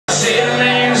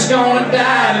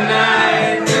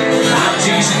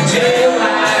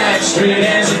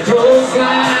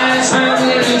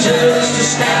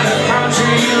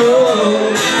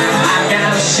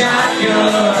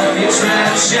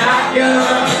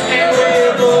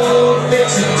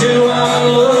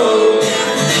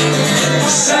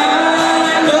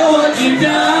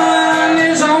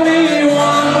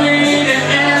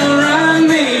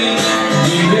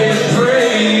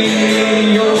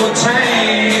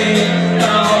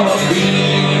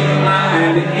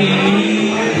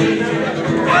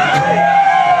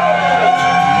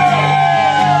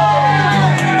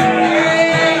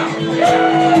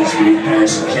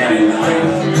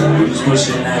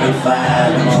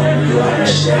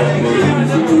shadow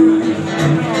move.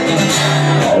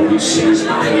 All you see is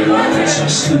my lights, I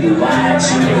see the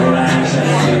lights in your eyes. I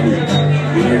feel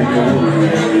we're going.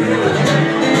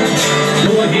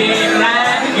 Go ahead,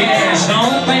 light the gas.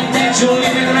 Don't think that you're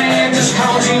living man just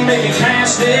cause you make it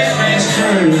past that last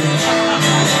curve.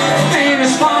 And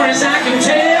as far as I can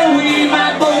tell, we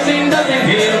might both end up in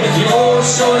hell, but yours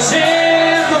so is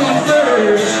hell going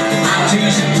first. I'm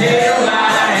choosing tail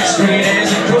lights, straight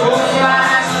as a crow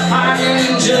flies,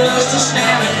 parking just a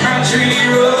standard country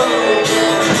road.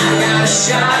 I got a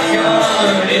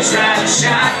shotgun, it's riding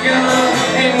shotgun,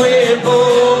 and we're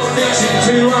both fixing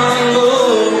to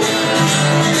unload.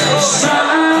 Son,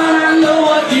 I know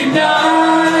what you've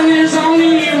done. There's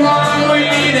only one way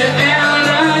to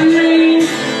outrun me.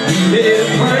 You better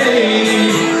pray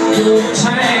your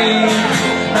tank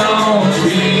don't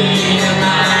be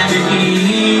mine to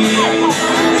eat.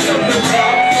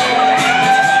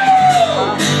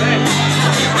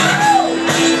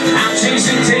 I'm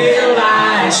chasing tail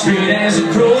lights, straight as a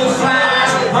crow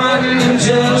flies, hunting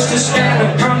just a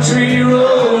standard country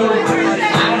road.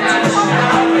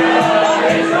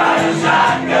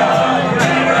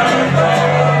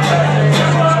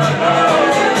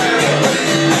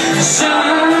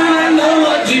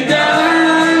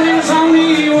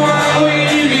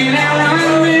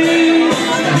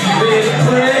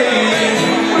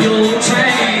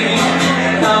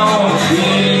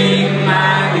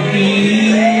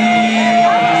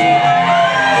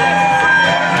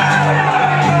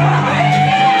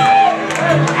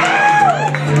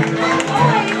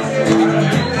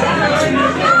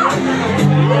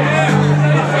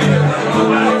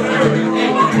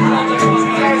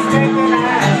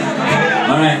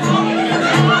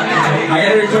 I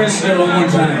gotta request it one more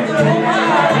time.